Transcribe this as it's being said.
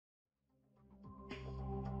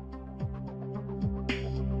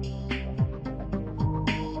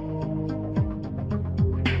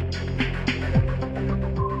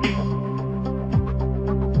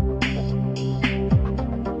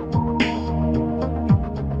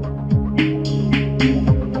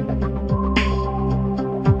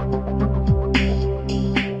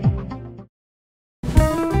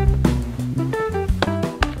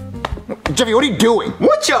Jeffy, what are you doing?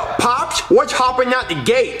 What's up, Pops? What's hopping out the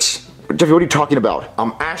gates? Jeffy, what are you talking about?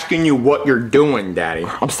 I'm asking you what you're doing, Daddy.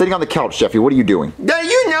 I'm sitting on the couch, Jeffy. What are you doing? Daddy,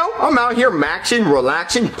 you know, I'm out here maxing,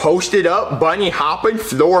 relaxing, posted up, bunny hopping,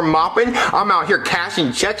 floor mopping. I'm out here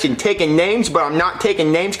cashing checks and taking names, but I'm not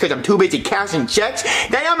taking names because I'm too busy cashing checks.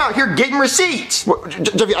 Daddy, I'm out here getting receipts.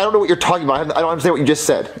 Jeffy, I don't know what you're talking about. I don't understand what you just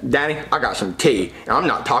said. Daddy, I got some tea, and I'm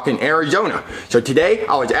not talking Arizona. So today,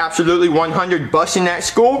 I was absolutely 100 busting at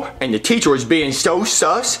school, and the teacher was being so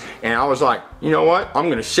sus, and I was like, you know what? I'm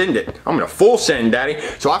gonna send it. I'm gonna full send, Daddy.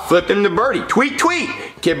 So I flipped him the birdie. Tweet, tweet.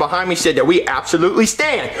 Kid behind me said that we absolutely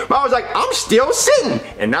stand. But I was like, I'm still sitting.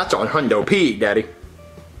 And that's on Hundo P, Daddy.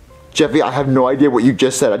 Jeffy, I have no idea what you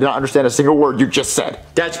just said. I did not understand a single word you just said.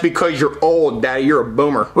 That's because you're old, Daddy. You're a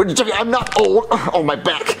boomer. Jeffy, I'm not old. Oh, my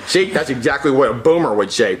back. See, that's exactly what a boomer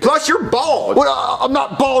would say. Plus, you're bald. I'm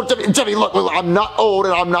not bald, Jeffy. Look, I'm not old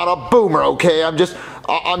and I'm not a boomer, okay? I'm just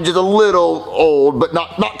a little old, but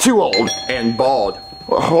not too old. And bald.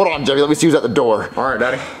 Hold on, Jeffy. Let me see who's at the door. All right,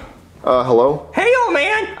 Daddy. Hello? Hey, old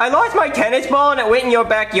man. I lost my tennis ball and it went in your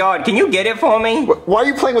backyard. Can you get it for me? Why are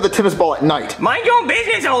you playing with a tennis ball at night? Mind your own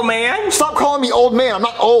business, old man. Stop calling me old man. I'm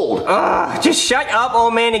not old. Just shut up,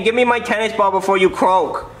 old man, and give me my tennis ball before you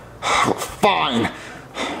croak. Fine.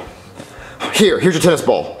 Here's your tennis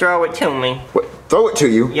ball. Throw it to me. What, throw it to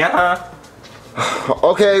you? Yeah,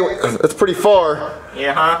 Okay, that's pretty far.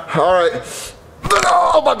 Yeah, All right.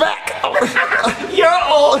 Oh, my back! You're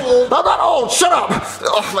old! I'm not old! Shut up!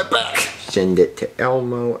 Oh, my back! Send it to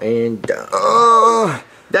Elmo and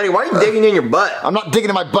Daddy, why are you digging in your butt? I'm not digging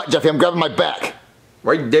in my butt, Jeffy. I'm grabbing my back.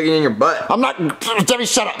 Why are you digging in your butt? I'm not... Jeffy,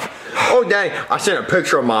 shut up! Oh, Daddy, I sent a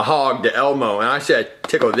picture of my hog to Elmo, and I said,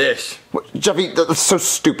 tickle this. What, Jeffy, that's so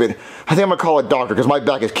stupid. I think I'm gonna call a doctor because my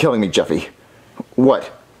back is killing me, Jeffy.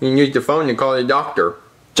 What? You can use the phone to call the doctor.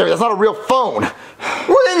 Jeffy, that's not a real phone.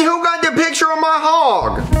 Well, then who got the picture of my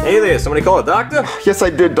hog? Hey there, somebody call a doctor? Yes, I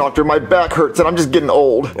did, doctor. My back hurts and I'm just getting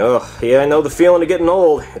old. Ugh, yeah, I know the feeling of getting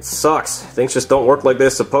old. It sucks. Things just don't work like they're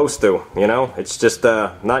supposed to, you know? It's just,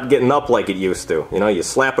 not getting up like it used to. You know, you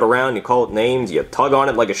slap it around, you call it names, you tug on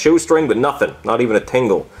it like a shoestring, but nothing. Not even a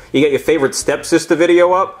tingle. You get your favorite stepsister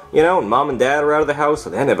video up, you know, and mom and dad are out of the house, so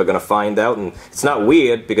they're never gonna find out, and it's not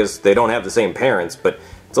weird because they don't have the same parents, but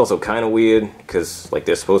it's also kind of weird because, like,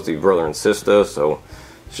 they're supposed to be brother and sister, so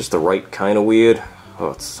it's just the right kind of weird.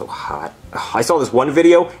 Oh, it's so hot. I saw this one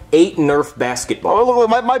video, 8 Nerf basketball. Oh, look,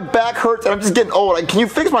 my back hurts and I'm just getting old. Can you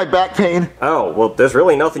fix my back pain? Oh, well, there's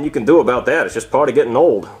really nothing you can do about that. It's just part of getting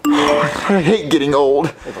old. I hate getting old.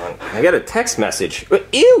 Hold on. I got a text message.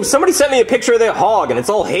 Ew, somebody sent me a picture of their hog and it's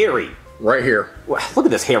all hairy. Right here. Look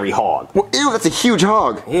at this hairy hog. Well, ew, that's a huge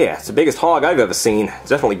hog. Yeah, it's the biggest hog I've ever seen. It's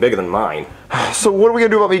definitely bigger than mine. So what are we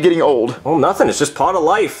gonna do about me getting old? Well, nothing. It's just part of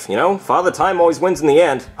life, you know? Father Time always wins in the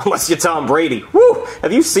end. Unless you're Tom Brady. Woo!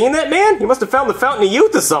 Have you seen that, man? You must have found the fountain of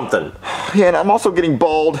youth or something. Yeah, and I'm also getting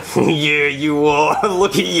bald. Yeah, you are.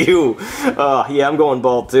 Look at you. Yeah, I'm going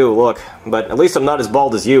bald too, look. But at least I'm not as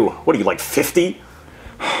bald as you. What are you, like 50?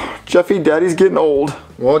 Jeffy, Daddy's getting old.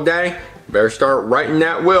 Well, Daddy, better start writing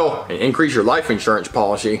that will and increase your life insurance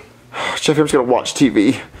policy. Jeffy, I'm just gonna watch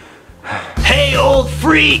TV. Hey old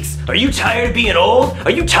freaks! Are you tired of being old? Are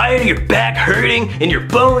you tired of your back hurting and your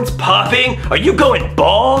bones popping? Are you going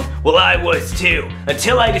bald? Well, I was too,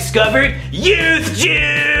 until I discovered youth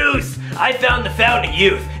juice! I found the fountain of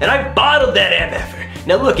youth and I bottled that MFer.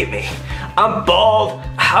 Now look at me. I'm bald,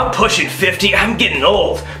 I'm pushing 50, I'm getting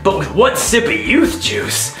old, but with one sip of youth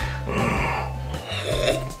juice.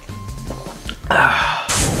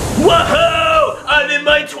 Whoa! I'm in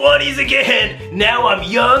my 20s again! Now I'm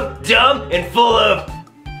young, dumb, and full of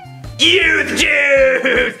youth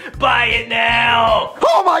juice! Buy it now!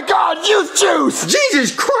 Oh my God, youth juice!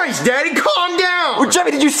 Jesus Christ, Daddy, calm down! Oh,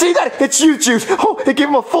 Jeffy, did you see that? It's youth juice. Oh, it gave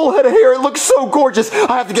him a full head of hair. It looks so gorgeous.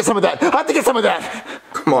 I have to get some of that. I have to get some of that.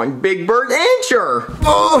 Come on, Big Bird, answer!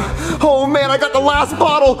 Oh man, I got the last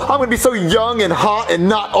bottle. I'm gonna be so young and hot and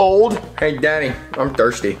not old. Hey, Daddy, I'm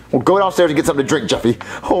thirsty. Well, go downstairs and get something to drink, Jeffy.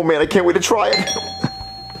 Oh man, I can't wait to try it.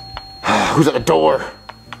 Who's at the door?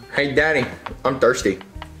 Hey, Daddy, I'm thirsty.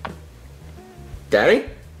 Daddy?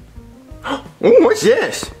 Ooh, what's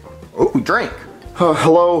this? Ooh, drink.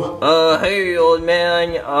 Hello? Hey old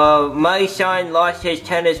man, my son lost his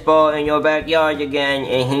tennis ball in your backyard again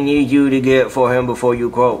and he needs you to get it for him before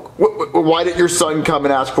you croak. Why didn't your son come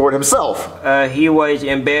and ask for it himself? He was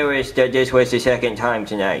embarrassed that this was the second time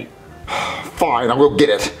tonight. Fine, I will get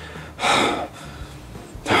it.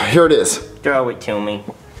 Here it is. Throw it to me.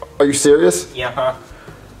 Are you serious? Yeah,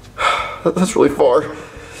 That's really far.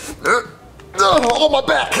 Oh, my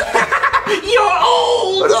back! You're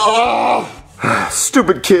old!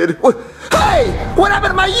 Stupid kid. Hey! What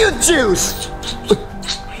happened to my youth juice?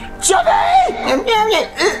 Jeffy!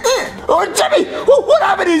 Oh, Jeffy! What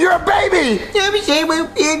happened to you? You're a baby!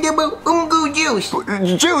 Juice.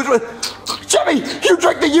 Juice? Jeffy, you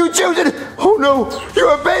drank the youth juice and... Oh no,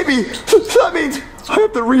 you're a baby! That means I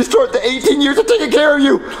have to restart the 18 years of taking care of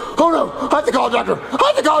you! Oh no, I have to call a doctor!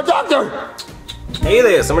 I have to call a doctor! Hey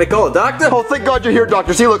there, somebody call a doctor? Oh, thank God you're here,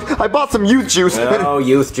 doctor. See, look, I bought some youth juice. Oh,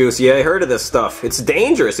 youth juice. Yeah, I heard of this stuff. It's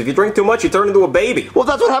dangerous. If you drink too much, you turn into a baby. Well,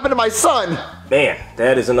 that's what happened to my son. Man,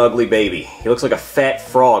 that is an ugly baby. He looks like a fat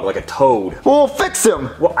frog, like a toad. Well, fix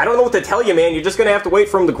him. Well, I don't know what to tell you, man. You're just gonna have to wait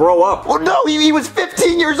for him to grow up. Well, no, he was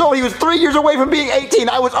 15 years old. He was 3 years away from being 18.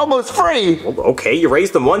 I was almost free. Well, okay, you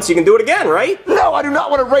raised him once, you can do it again, right? No, I do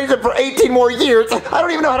not want to raise him for 18 more years. I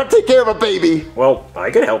don't even know how to take care of a baby. Well,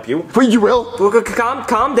 I could help you. Well, you will? Look,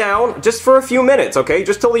 calm down, just for a few minutes, okay?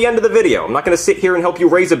 Just till the end of the video. I'm not gonna sit here and help you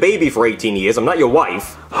raise a baby for 18 years. I'm not your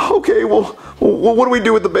wife. Okay, well, what do we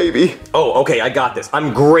do with the baby? Oh, okay, I got this.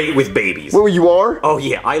 I'm great with babies. Well, you are? Oh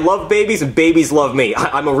yeah, I love babies and babies love me.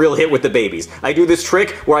 I'm a real hit with the babies. I do this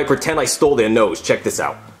trick where I pretend I stole their nose. Check this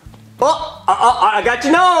out. Oh, I got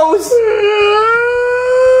your nose!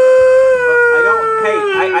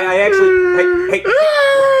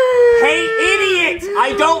 Hey, idiot!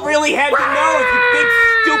 I don't really have your nose, you big,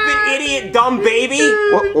 stupid, idiot, dumb baby!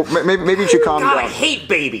 Well, maybe you should calm God, down. I hate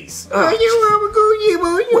babies. What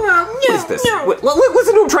is this?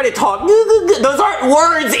 Listen to him try to talk. Those aren't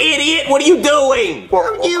words, idiot! What are you doing?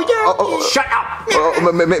 Shut up!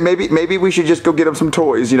 Maybe we should just go get him some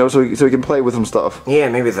toys, you know, so he can play with some stuff. Yeah,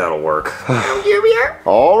 maybe that'll work.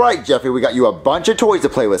 All right, Jeffy, we got you a bunch of toys to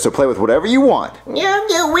play with, so play with whatever you want.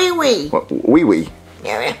 Wee-wee. Wee-wee.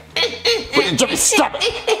 Jeffy, stop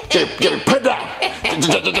it! Jeffy, put it down!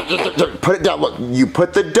 Put it down. Look, you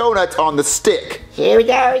put the donuts on the stick. Here we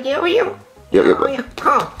go. Yeah. Just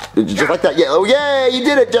like that. Yeah. Oh, yeah, you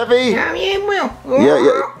did it, Jeffy. Yeah,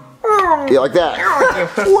 like that.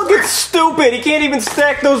 Look, it's stupid. He can't even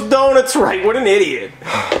stack those donuts right. What an idiot.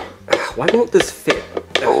 Why won't this fit?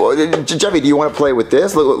 Oh, Jeffy, do you want to play with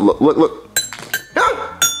this? Look.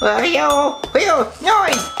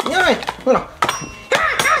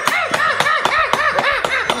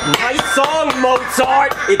 Nice song,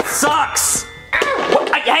 Mozart. It sucks.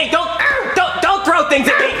 Hey, don't throw things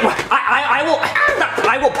at me.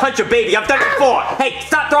 I will punch a baby. I've done it before. Hey,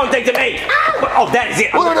 stop throwing things at me. Oh, that is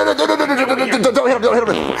it. No, don't hit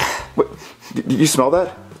him. Wait, did you smell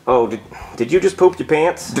that? Oh, did you just poop your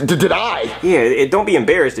pants? Did I? Yeah, don't be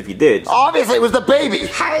embarrassed if you did. Obviously, it was the baby.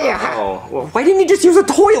 Oh, well, why didn't you just use a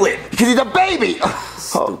toilet? Because he's a baby.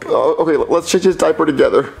 Okay, let's change his diaper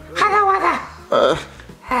together.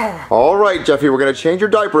 All right, Jeffy, we're gonna change your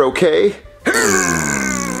diaper, okay?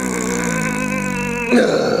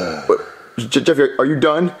 Jeffy, are you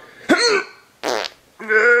done?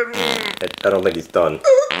 I don't think he's done.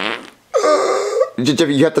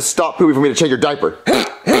 Jeffy, you have to stop pooping for me to change your diaper.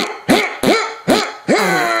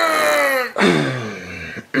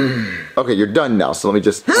 Okay, you're done now, so let me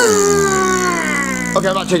just... Okay,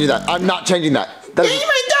 I'm not changing that. I'm not changing that. Change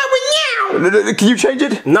my diaper now! Can you change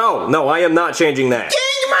it? No, I am not changing that.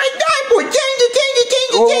 Change my diaper! Change it!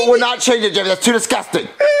 We're not changing it, Jeffy. That's too disgusting.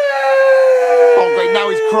 Oh, great. Now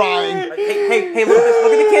he's crying. Hey, look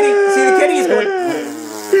at the kitty. See the kitty? He's going...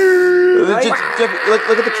 Jeffy,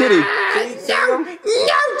 look at the kitty.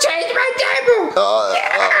 No, change my diaper!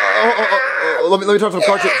 Let me talk some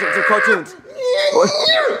cartoons.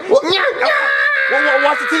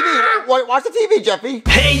 Watch the TV. Watch the TV, Jeffy.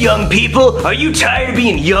 Hey young people, are you tired of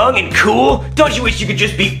being young and cool? Don't you wish you could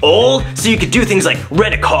just be old so you could do things like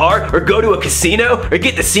rent a car or go to a casino or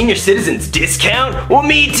get the senior citizens discount? Well,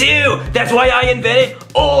 me too. That's why I invented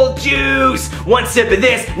Old Juice. One sip of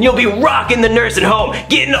this and you'll be rocking the nursing home,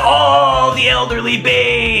 getting all the elderly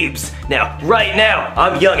babes. Now, right now,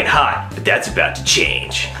 I'm young and hot, but that's about to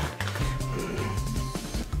change.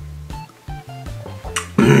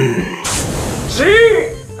 See?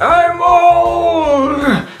 I'm old!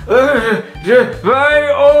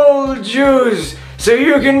 Buy Old Juice so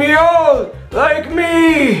you can be old like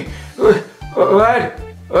me! What?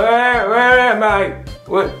 Where am I?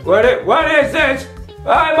 What is this?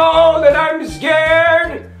 I'm old and I'm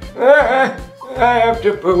scared! I have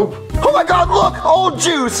to poop. Oh my God, look! Old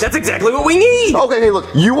Juice! That's exactly what we need! Okay, hey, look,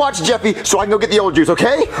 you watch Jeffy so I can go get the Old Juice,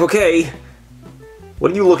 okay? Okay.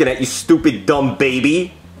 What are you looking at, you stupid dumb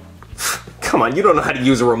baby? Come on, you don't know how to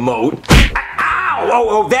use a remote. Ow!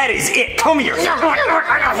 Oh, that is it! Come here! Oh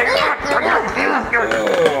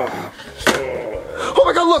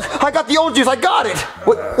my God, look! I got the Old Juice, I got it!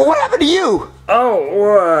 What happened to you?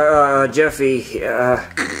 Oh, Jeffy,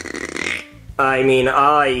 I mean,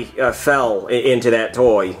 I fell into that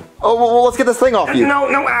toy. Oh, well, let's get this thing off you. No,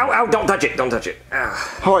 ow, don't touch it, don't touch it.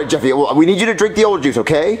 All right, Jeffy, well, we need you to drink the old juice,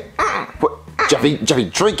 okay? What? Jeffy,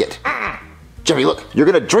 drink it. Jeffy, look, you're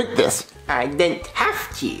gonna drink this. I didn't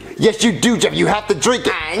have to. Yes, you do, Jeffy, you have to drink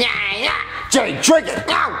it. Jeffy, drink it.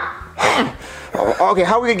 Okay,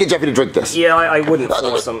 how are we gonna get Jeffy to drink this? Yeah, I wouldn't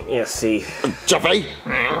force him. Yeah, see. Jeffy?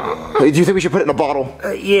 Do you think we should put it in a bottle?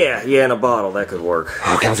 Yeah, in a bottle, that could work.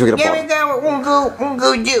 Okay, let's go get a Give me bottle. that won't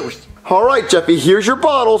go juice. All right, Jeffy, here's your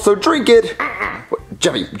bottle, so drink it.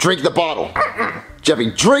 Jeffy, drink the bottle.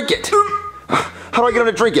 Jeffy, drink it. How do I get him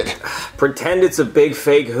to drink it? Pretend it's a big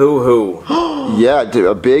fake hoo-hoo. Yeah, dude,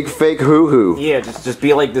 a big fake hoo-hoo. Yeah, just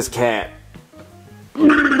be like this cat.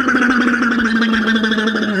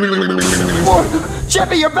 Whoa,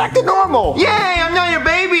 Jeffy, you're back to normal. Yay, I'm not your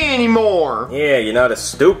baby anymore. Yeah, you're not a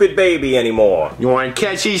stupid baby anymore. You want to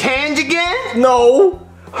catch these hands again? No!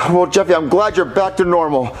 Well, Jeffy, I'm glad you're back to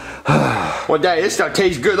normal. Well, Daddy, this stuff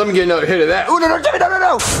tastes good. Let me get another hit of that. Oh, no, Jeffy,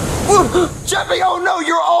 no. Ooh, Jeffy, oh no,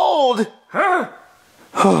 you're old. Huh?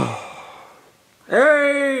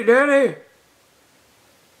 Hey, Daddy.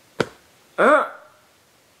 Huh?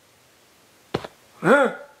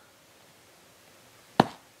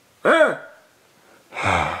 Huh?